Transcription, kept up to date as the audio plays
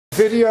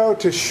video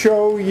to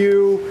show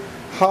you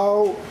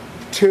how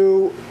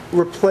to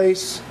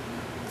replace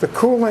the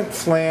coolant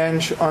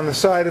flange on the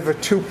side of a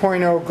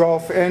 2.0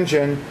 Golf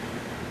engine.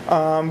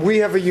 We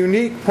have a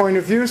unique point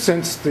of view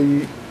since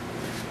the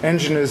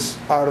engine is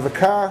out of the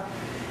car,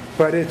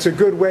 but it's a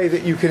good way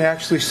that you can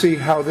actually see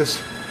how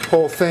this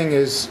whole thing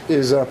is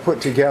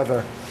put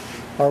together.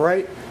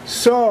 Alright,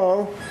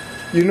 so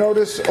you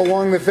notice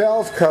along the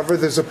valve cover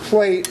there's a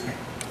plate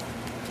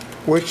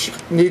which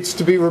needs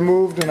to be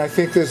removed, and I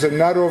think there's a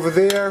nut over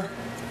there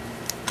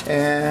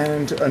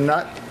and a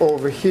nut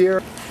over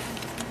here.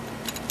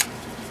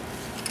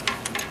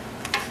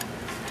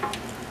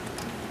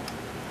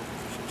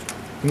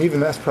 And even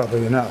that's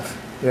probably enough.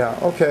 Yeah,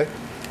 okay.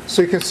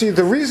 So you can see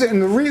the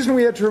reason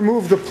we had to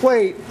remove the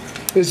plate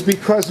is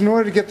because in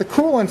order to get the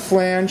coolant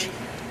flange,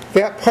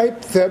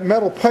 that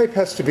metal pipe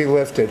has to be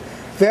lifted.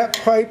 That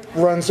pipe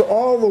runs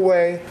all the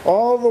way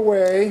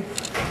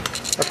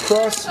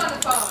across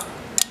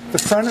the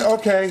front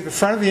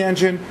of the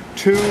engine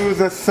to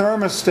the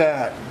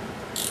thermostat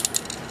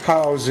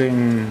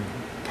housing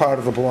part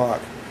of the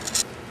block.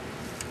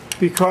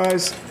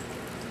 Because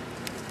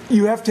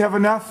you have to have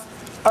enough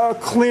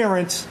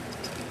clearance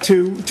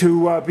to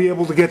be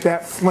able to get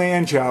that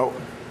flange out.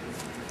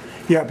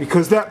 Yeah,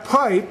 because that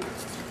pipe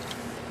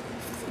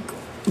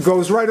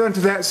goes right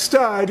onto that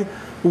stud,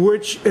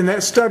 and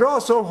that stud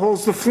also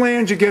holds the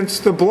flange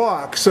against the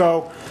block.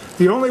 So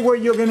the only way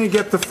you're going to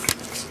get the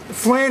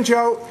flange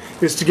out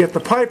is to get the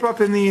pipe up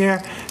in the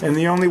air, and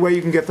the only way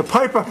you can get the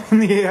pipe up in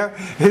the air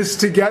is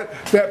to get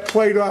that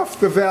plate off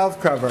the valve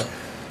cover.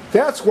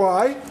 That's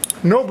why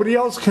nobody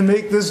else can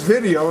make this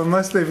video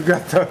unless they've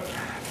got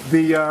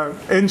the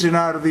engine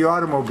out of the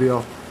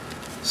automobile.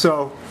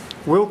 So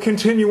we'll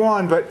continue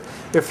on, but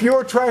if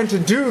you're trying to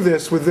do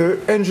this with the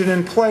engine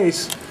in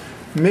place,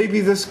 maybe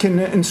this can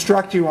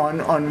instruct you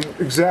on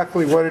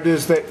exactly what it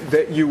is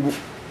that you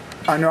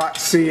are not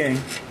seeing.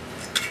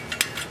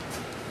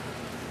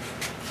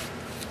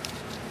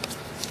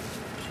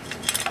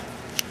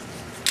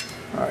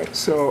 Alright,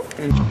 so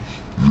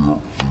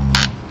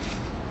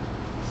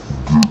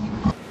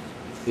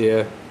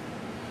yeah,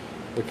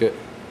 look at.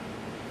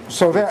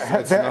 So that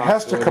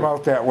has to come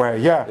out that way,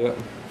 yeah. Yep.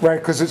 Right,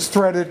 because it's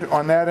threaded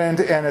on that end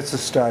and it's a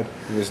stud.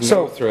 And there's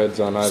no threads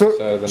on either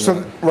side of the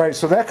nut. Right,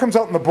 so that comes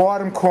out in the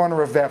bottom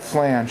corner of that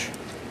flange.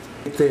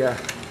 Right there,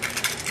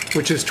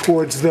 which is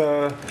towards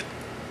the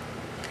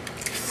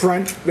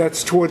front,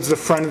 that's towards the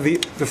front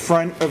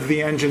of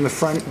the engine, the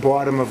front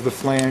bottom of the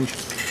flange.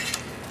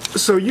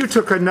 So you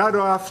took a nut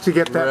off to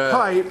get that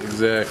pipe.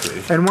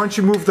 Exactly. And once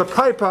you move the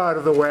pipe out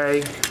of the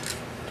way,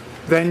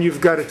 then you've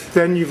got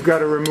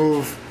to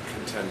remove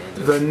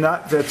the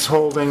nut that's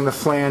holding the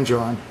flange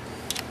on.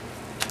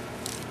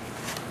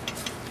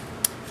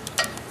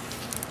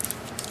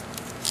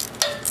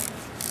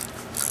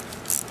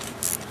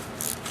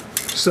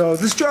 So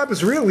this job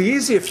is really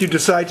easy if you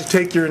decide to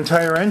take your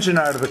entire engine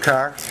out of the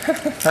car.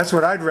 That's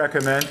what I'd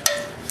recommend.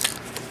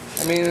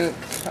 I mean, it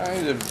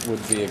kind of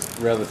would be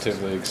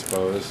relatively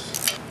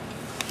exposed.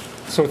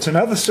 So it's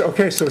another,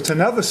 okay, so it's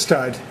another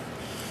stud.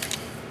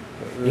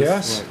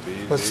 Yes?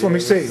 Let me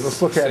see.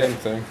 Let's look at it. Same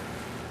thing.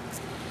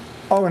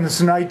 Oh, and it's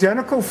an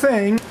identical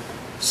thing.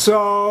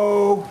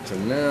 So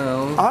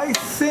now I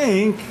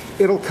think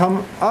it'll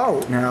come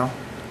out now.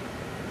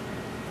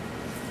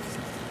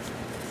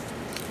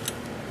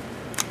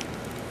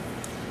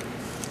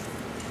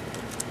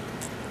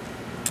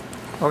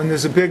 Oh, and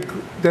that's a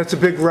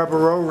big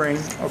rubber O-ring.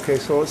 Okay,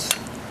 so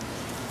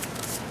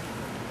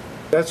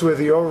that's where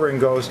the O-ring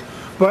goes.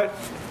 But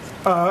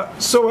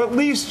so at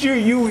least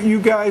you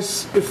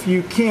guys, if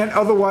you can't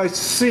otherwise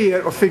see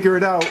it or figure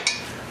it out,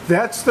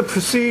 that's the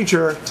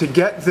procedure to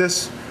get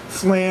this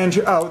flange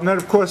out. And then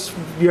of course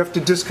you have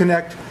to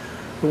disconnect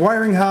the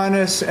wiring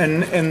harness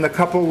and the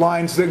couple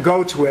lines that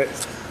go to it.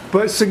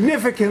 But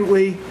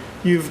significantly,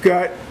 you've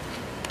got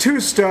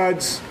two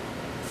studs,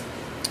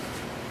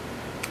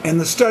 and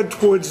the stud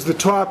towards the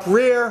top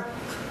rear,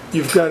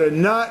 you've got a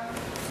nut,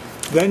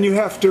 then you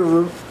have to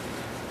remove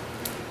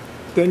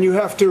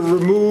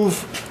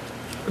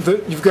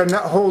you've got a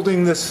nut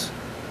holding this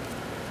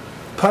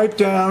pipe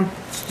down,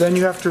 then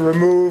you have to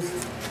remove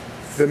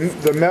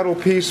the metal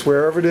piece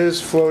wherever it is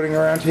floating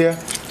around here.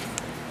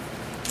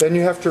 Then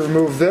you have to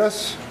remove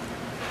this.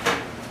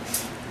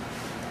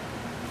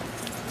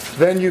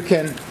 Then you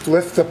can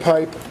lift the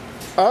pipe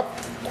up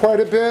quite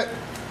a bit,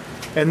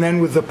 and then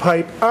with the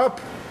pipe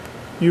up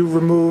you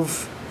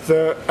remove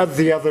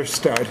the other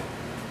stud,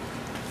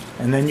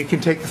 and then you can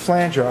take the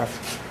flange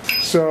off.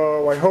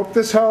 So I hope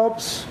this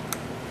helps.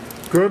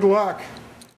 Good luck.